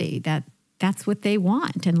vitality. That's what they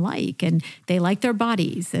want and like. And they like their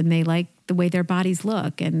bodies and they like the way their bodies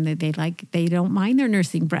look. And they don't mind their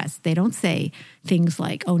nursing breasts. They don't say things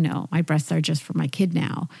like, oh no, my breasts are just for my kid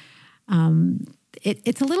now.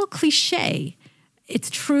 It's a little cliche. It's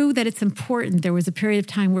true that it's important. There was a period of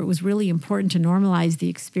time where it was really important to normalize the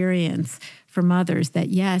experience for mothers that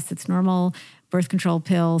yes, it's normal. Birth control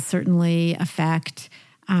pills certainly affect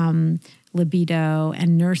libido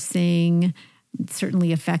and nursing It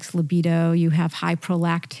certainly affects libido. You have high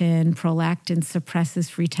prolactin. Prolactin suppresses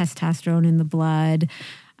free testosterone in the blood.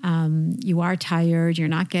 You are tired. You're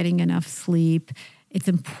not getting enough sleep. It's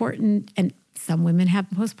important. And some women have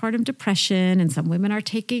postpartum depression, and some women are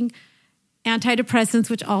taking antidepressants,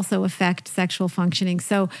 which also affect sexual functioning.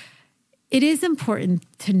 So it is important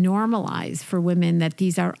to normalize for women that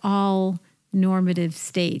these are all normative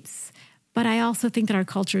states. But I also think that our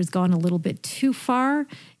culture has gone a little bit too far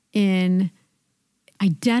in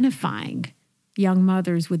identifying young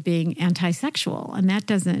mothers with being anti-sexual, and that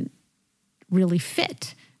doesn't really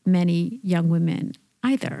fit many young women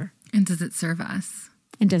either. And does it serve us?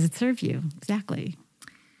 And does it serve you? Exactly.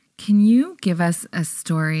 Can you give us a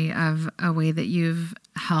story of a way that you've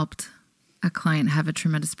helped a client have a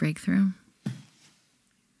tremendous breakthrough?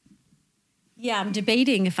 Yeah, I'm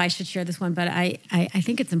debating if I should share this one, but I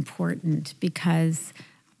think it's important because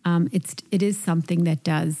it is something that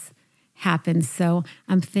does happen. So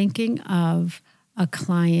I'm thinking of a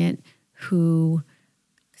client who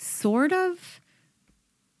sort of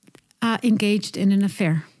engaged in an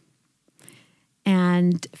affair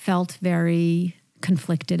and felt very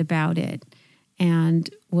conflicted about it and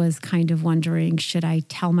was kind of wondering, should I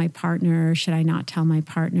tell my partner? Should I not tell my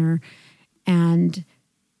partner? And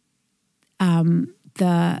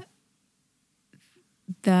the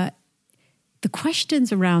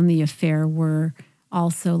questions around the affair were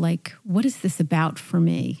also like, what is this about for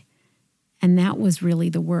me? And that was really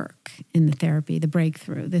the work in the therapy, the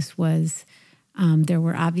breakthrough. This was, there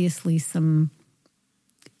were obviously some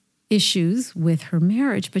issues with her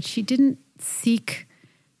marriage, but she didn't seek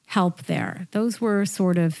help there. Those were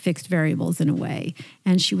sort of fixed variables in a way.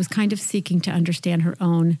 And she was kind of seeking to understand her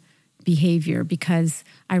own behavior because,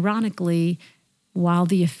 ironically, while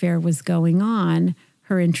the affair was going on,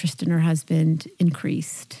 her interest in her husband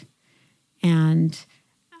increased. And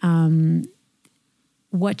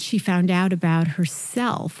what she found out about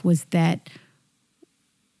herself was that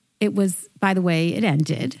it was, by the way, it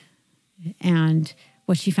ended. And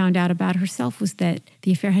what she found out about herself was that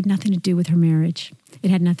the affair had nothing to do with her marriage. It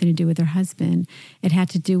had nothing to do with her husband. It had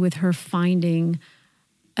to do with her finding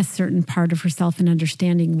a certain part of herself and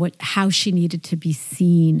understanding how she needed to be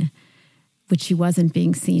seen, but she wasn't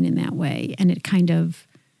being seen in that way. And it kind of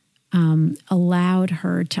allowed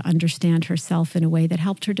her to understand herself in a way that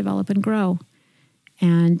helped her develop and grow.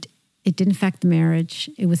 And it didn't affect the marriage.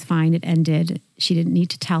 It was fine. It ended. She didn't need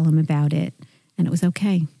to tell him about it, and it was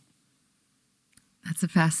okay. That's a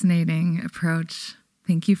fascinating approach.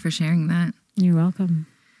 Thank you for sharing that. You're welcome.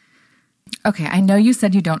 Okay, I know you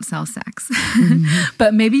said you don't sell sex,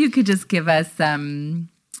 but maybe you could just give us, I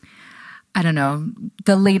don't know,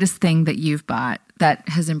 the latest thing that you've bought that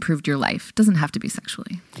has improved your life. Doesn't have to be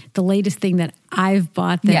sexually. The latest thing that I've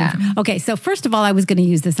bought. Okay, so first of all, I was going to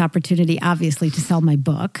use this opportunity, obviously, to sell my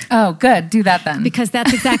book. Oh, good. Do that then. Because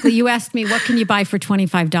that's exactly, you asked me, what can you buy for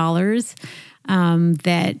 $25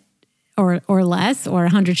 or less, or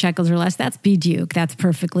 100 shekels or less? That's B'diuk. That's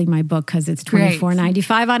perfectly my book because it's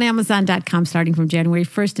 $24.95 on Amazon.com starting from January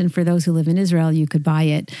 1st. And for those who live in Israel, you could buy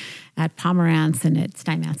it at Pomerantz and at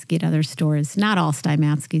Steinmatzky at other stores. Not all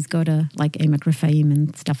Steinmatzkys. Go to like Emek Refaim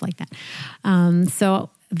and stuff like that.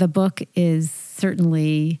 So the book is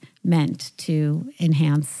certainly meant to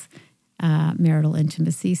enhance marital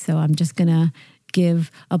intimacy. So I'm just going to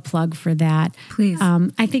give a plug for that. Please.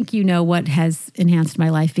 I think you know what has enhanced my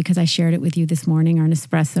life because I shared it with you this morning, our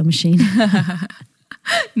Nespresso machine.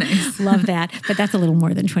 Nice. Love that. But that's a little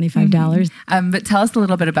more than $25. But tell us a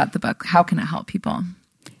little bit about the book. How can it help people?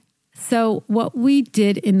 So what we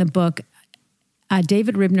did in the book,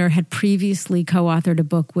 David Ribner had previously co-authored a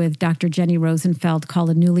book with Dr. Jenny Rosenfeld called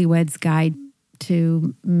A Newlywed's Guide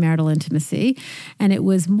to Marital Intimacy. And it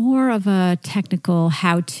was more of a technical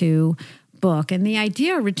how-to book. And the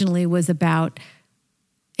idea originally was about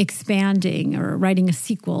expanding or writing a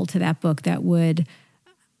sequel to that book that would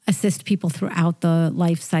assist people throughout the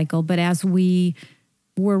life cycle. But as we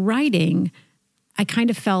were writing, I kind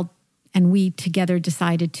of felt, and we together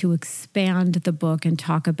decided to expand the book and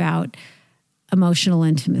talk about emotional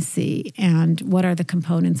intimacy and what are the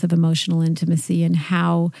components of emotional intimacy and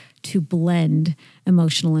how to blend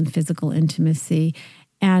emotional and physical intimacy.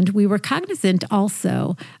 And we were cognizant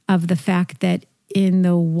also of the fact that in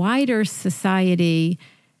the wider society,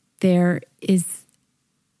 there is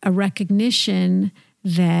a recognition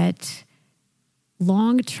that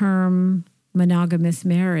long-term monogamous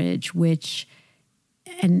marriage, which,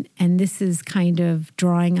 and this is kind of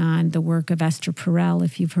drawing on the work of Esther Perel,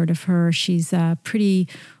 if you've heard of her. She's a pretty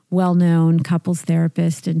well-known couples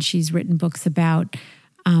therapist, and she's written books about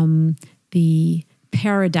the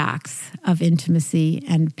paradox of intimacy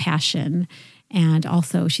and passion. And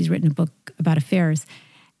also she's written a book about affairs.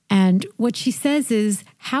 And what she says is,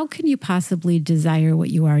 how can you possibly desire what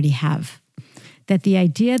you already have? That the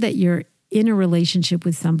idea that you're in a relationship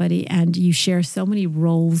with somebody and you share so many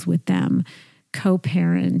roles with them,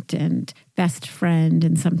 co-parent and best friend,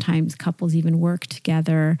 and sometimes couples even work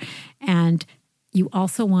together, and you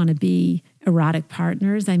also want to be erotic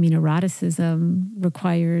partners. I mean, eroticism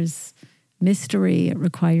requires mystery, it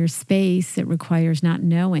requires space, it requires not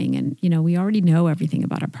knowing. And, we already know everything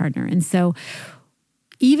about our partner. And so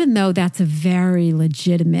even though that's a very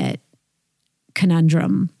legitimate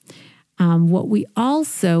conundrum, what we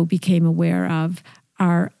also became aware of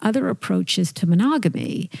are other approaches to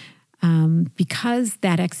monogamy. Because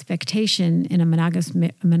that expectation in a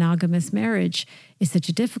monogamous marriage is such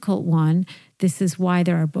a difficult one. This is why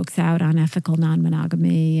there are books out on ethical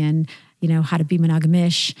non-monogamy and, how to be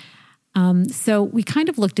monogamish. So we kind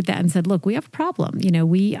of looked at that and said, look, we have a problem.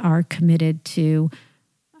 We are committed to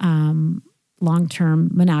long-term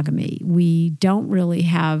monogamy. We don't really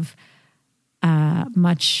have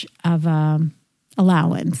much of a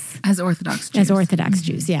allowance as Orthodox Jews.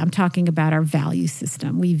 Jews. Yeah, I'm talking about our value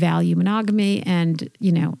system. We value monogamy, and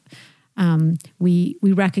we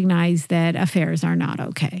recognize that affairs are not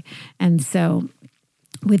okay. And so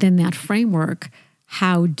within that framework,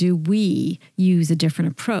 how do we use a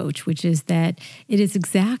different approach, which is that it is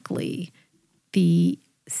exactly the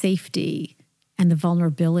safety and the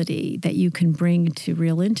vulnerability that you can bring to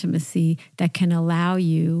real intimacy that can allow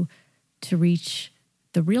you to reach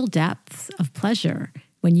the real depths of pleasure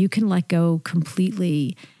when you can let go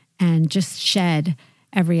completely and just shed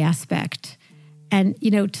every aspect. And,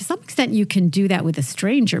 to some extent you can do that with a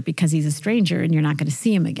stranger because he's a stranger and you're not going to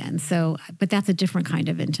see him again. So, but that's a different kind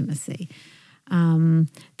of intimacy.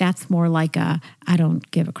 That's more like I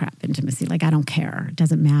don't give a crap intimacy. Like, I don't care. It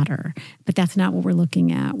doesn't matter. But that's not what we're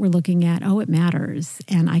looking at. We're looking at, it matters.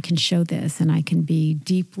 And I can show this and I can be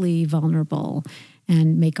deeply vulnerable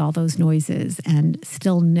and make all those noises and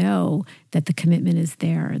still know that the commitment is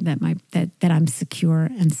there, that I'm secure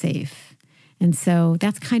and safe. And so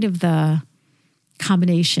that's kind of the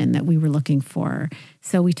combination that we were looking for.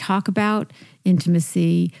 So we talk about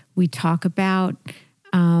intimacy, we talk about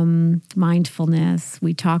mindfulness,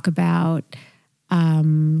 we talk about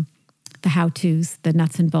the how-tos, the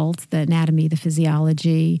nuts and bolts, the anatomy, the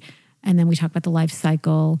physiology. And then we talk about the life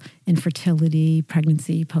cycle, infertility,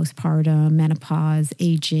 pregnancy, postpartum, menopause,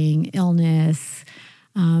 aging, illness,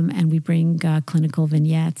 and we bring clinical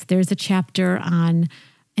vignettes. There's a chapter on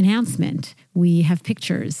enhancement. We have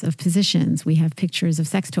pictures of positions. We have pictures of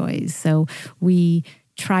sex toys. So we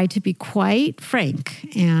try to be quite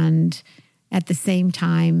frank and at the same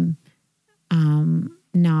time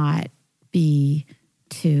not be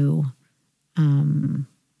too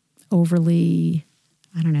overly...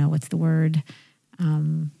 I don't know, what's the word?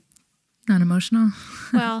 Non-emotional?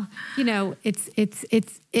 Well, the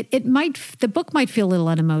book might feel a little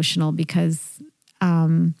unemotional because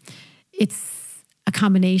it's a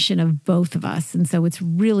combination of both of us. And so it's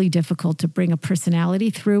really difficult to bring a personality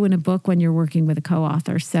through in a book when you're working with a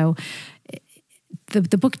co-author. So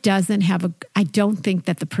the book doesn't have I don't think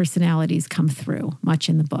that the personalities come through much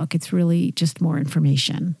in the book. It's really just more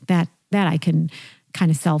information that I can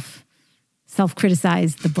kind of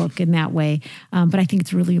self-criticize the book in that way. But I think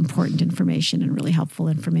it's really important information and really helpful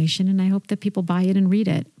information. And I hope that people buy it and read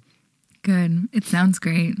it. Good. It sounds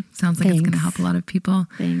great. Sounds like It's going to help a lot of people.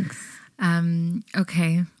 Thanks.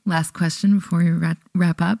 Okay. Last question before we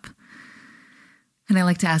wrap up. And I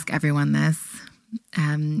like to ask everyone this.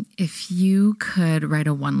 If you could write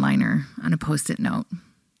a one-liner on a Post-it note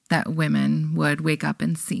that women would wake up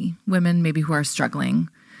and see, women maybe who are struggling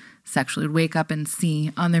sexually would wake up and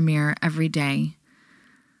see on their mirror every day,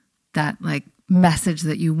 that message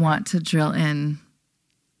that you want to drill in,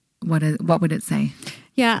 what would it say?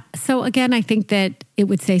 Yeah. So again, I think that it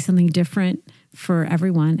would say something different for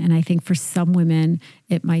everyone. And I think for some women,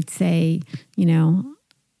 it might say,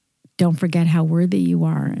 don't forget how worthy you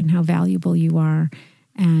are and how valuable you are,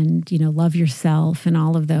 and, love yourself and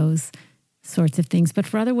all of those sorts of things. But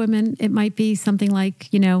for other women, it might be something like,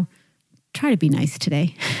 try to be nice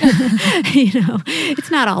today.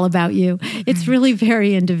 It's not all about you. It's really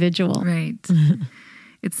very individual. Right.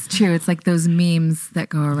 It's true. It's like those memes that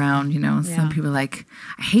go around, some people are like,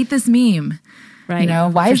 I hate this meme. Right.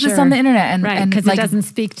 Why is this on the internet? And because it doesn't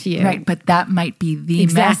speak to you. Right. But that might be the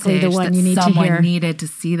exactly message the one that you need someone to hear. Needed to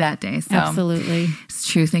see that day. So absolutely. It's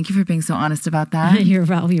true. Thank you for being so honest about that. You're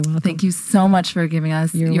welcome. Thank you so much for giving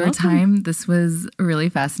us You're your welcome. time. This was really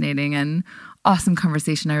fascinating and awesome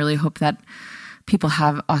conversation. I really hope that people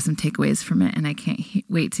have awesome takeaways from it, and I can't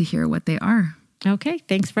wait to hear what they are. Okay.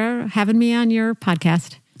 Thanks for having me on your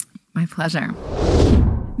podcast. My pleasure.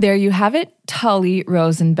 There you have it, Talli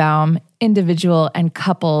Rosenbaum, individual and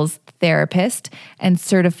couples therapist and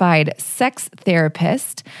certified sex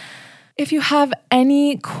therapist. If you have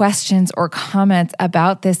any questions or comments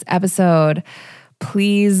about this episode,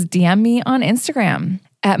 please DM me on Instagram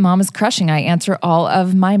at Mama's Crushing. I answer all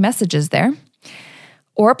of my messages there.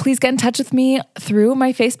 Or please get in touch with me through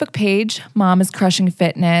my Facebook page, Mama's Crushing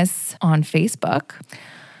Fitness on Facebook.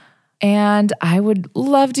 And I would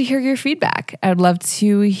love to hear your feedback. I would love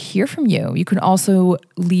to hear from you. You can also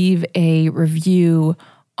leave a review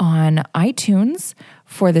on iTunes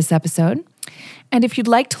for this episode. And if you'd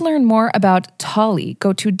like to learn more about Talli,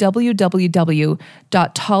 go to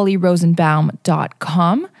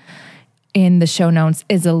www.tallirosenbaum.com. In the show notes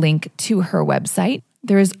is a link to her website.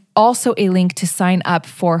 There is also a link to sign up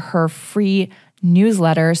for her free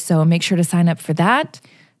newsletter, so make sure to sign up for that.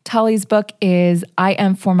 Talli's book is I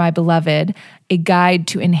Am For My Beloved, a guide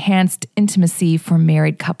to enhanced intimacy for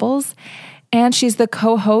married couples. And she's the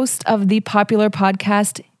co-host of the popular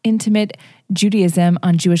podcast Intimate Judaism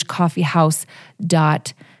on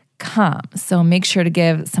jewishcoffeehouse.com. So make sure to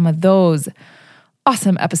give some of those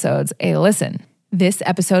awesome episodes a listen. This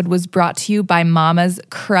episode was brought to you by Mama's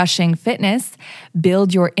Crushing Fitness.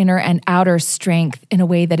 Build your inner and outer strength in a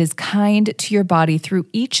way that is kind to your body through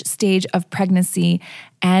each stage of pregnancy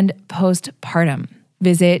and postpartum.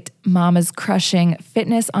 Visit Mama's Crushing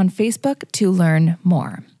Fitness on Facebook to learn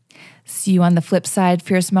more. See you on the flip side,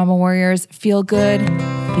 Fierce Mama Warriors. Feel good,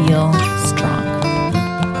 feel strong.